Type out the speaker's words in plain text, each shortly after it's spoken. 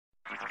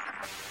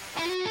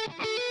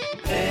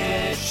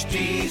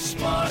HT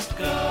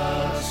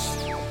Smartcast.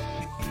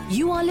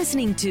 You are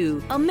listening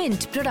to a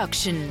Mint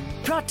production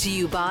brought to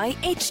you by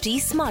HT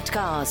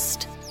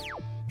Smartcast.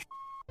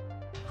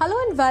 Hello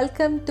and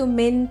welcome to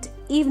Mint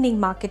Evening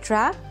Market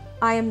Wrap.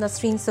 I am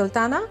Nasreen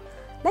Sultana.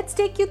 Let's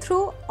take you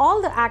through all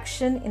the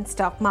action in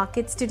stock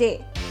markets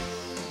today.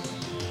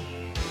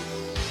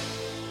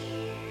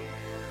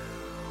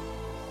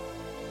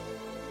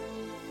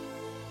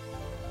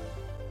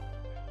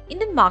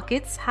 Indian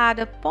markets had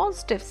a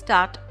positive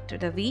start to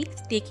the week,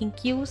 taking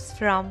cues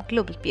from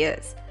global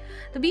peers.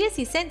 The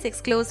BSE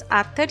Sensex closed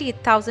at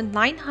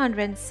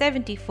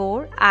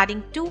 38,974,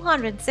 adding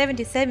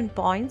 277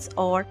 points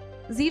or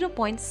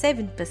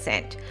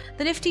 0.7%.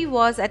 The Nifty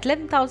was at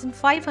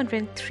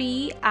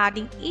 11,503,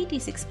 adding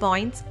 86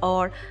 points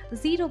or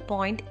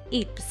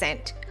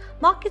 0.8%.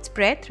 Market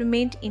spread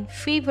remained in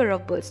favor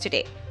of bulls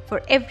today.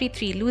 For every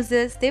 3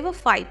 losers, there were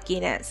 5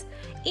 gainers.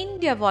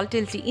 India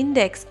Volatility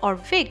Index or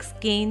VIX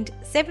gained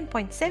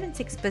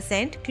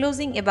 7.76%,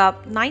 closing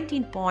above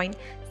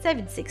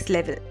 19.76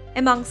 level.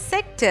 Among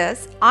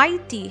sectors,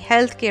 IT,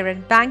 healthcare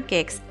and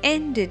bankex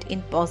ended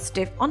in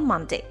positive on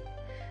Monday.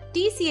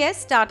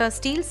 TCS, Tata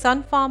Steel,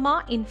 Sun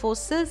Pharma,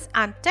 Infosys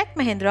and Tech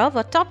Mahindra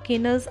were top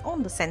gainers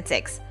on the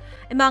Sensex.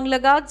 Among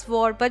laggards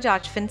were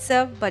Bajaj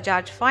Finserv,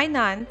 Bajaj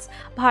Finance,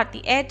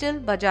 Bharti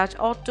Airtel, Bajaj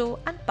Auto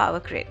and Power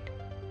Grid.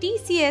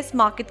 TCS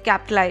market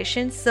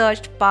capitalization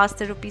surged past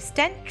the Rs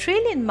 10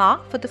 trillion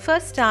mark for the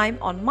first time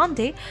on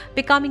Monday,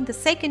 becoming the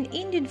second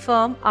Indian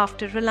firm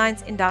after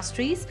Reliance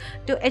Industries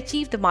to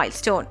achieve the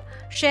milestone.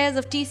 Shares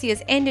of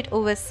TCS ended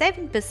over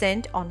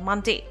 7% on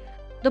Monday.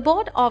 The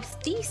board of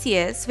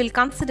TCS will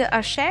consider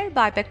a share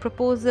buyback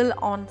proposal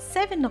on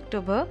 7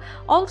 October.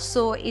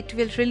 Also, it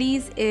will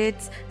release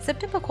its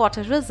September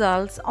quarter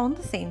results on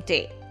the same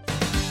day.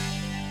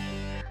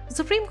 The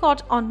Supreme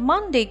Court on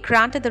Monday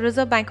granted the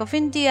Reserve Bank of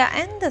India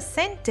and the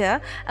Centre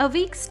a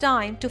week's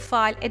time to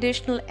file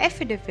additional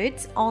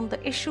affidavits on the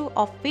issue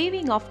of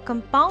waiving of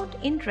compound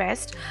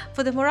interest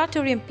for the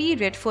moratorium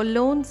period for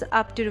loans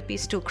up to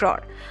Rs 2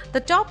 crore. The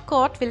top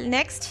court will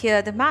next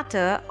hear the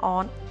matter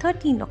on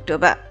 13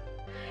 October.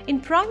 In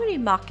primary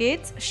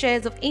markets,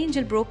 shares of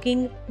Angel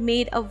Broking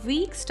made a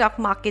weak stock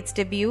markets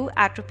debut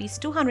at Rs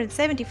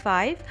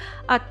 275,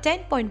 a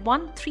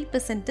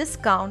 10.13%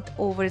 discount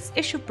over its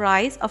issue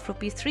price of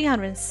Rs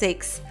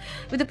 306.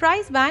 With a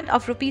price band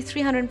of Rs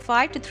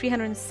 305 to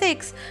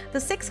 306, the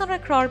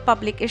 600 crore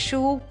public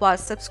issue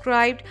was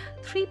subscribed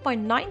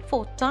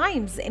 3.94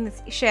 times in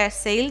its share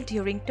sale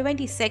during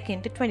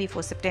 22nd to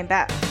 24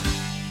 September.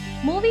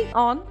 Moving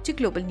on to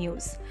global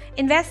news.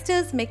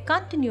 Investors may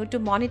continue to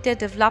monitor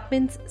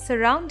developments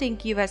surrounding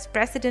US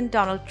President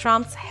Donald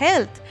Trump's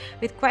health,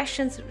 with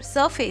questions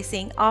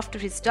surfacing after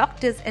his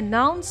doctors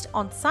announced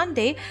on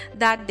Sunday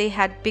that they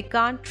had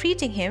begun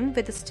treating him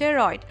with a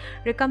steroid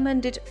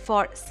recommended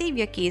for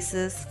severe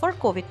cases for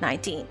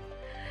COVID-19.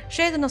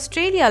 Shares in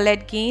Australia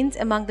led gains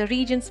among the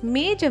region's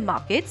major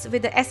markets,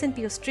 with the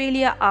S&P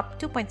Australia up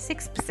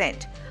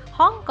 2.6%.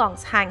 Hong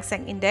Kong's Hang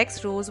Seng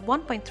Index rose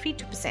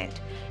 1.32%.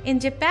 In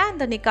Japan,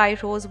 the Nikkei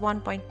rose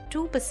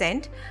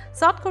 1.2%.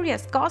 South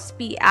Korea's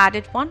Kospi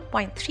added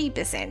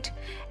 1.3%.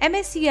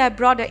 MSCI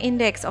Broader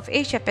Index of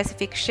Asia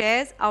Pacific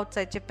shares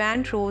outside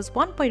Japan rose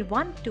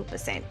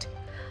 1.12%.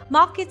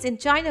 Markets in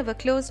China were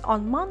closed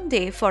on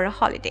Monday for a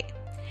holiday.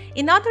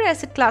 In other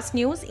asset class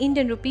news,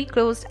 Indian rupee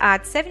closed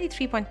at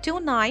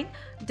 73.29,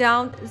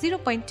 down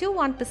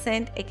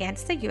 0.21%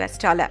 against the US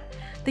dollar.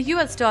 The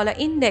US dollar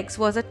index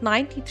was at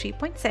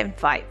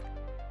 93.75.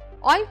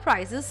 Oil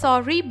prices saw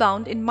a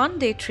rebound in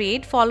Monday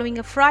trade following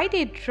a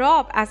Friday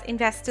drop as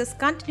investors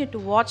continued to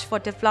watch for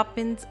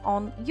developments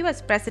on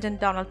US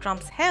President Donald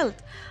Trump's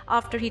health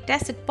after he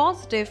tested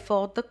positive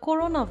for the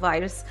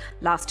coronavirus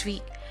last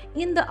week.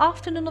 In the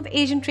afternoon of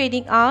Asian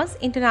trading hours,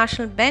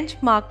 international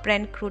benchmark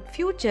Brent crude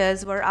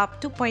futures were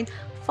up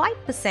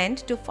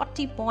 2.5% to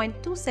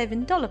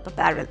 $40.27 per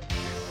barrel.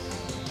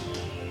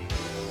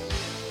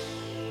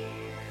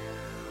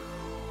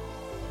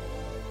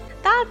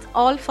 That's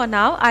all for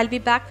now. I'll be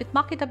back with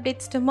market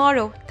updates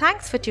tomorrow.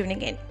 Thanks for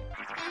tuning in.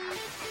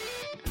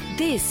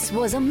 This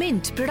was a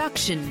Mint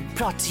production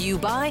brought to you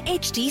by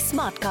HT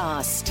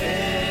Smartcast.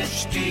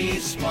 HT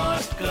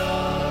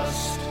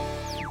Smartcast.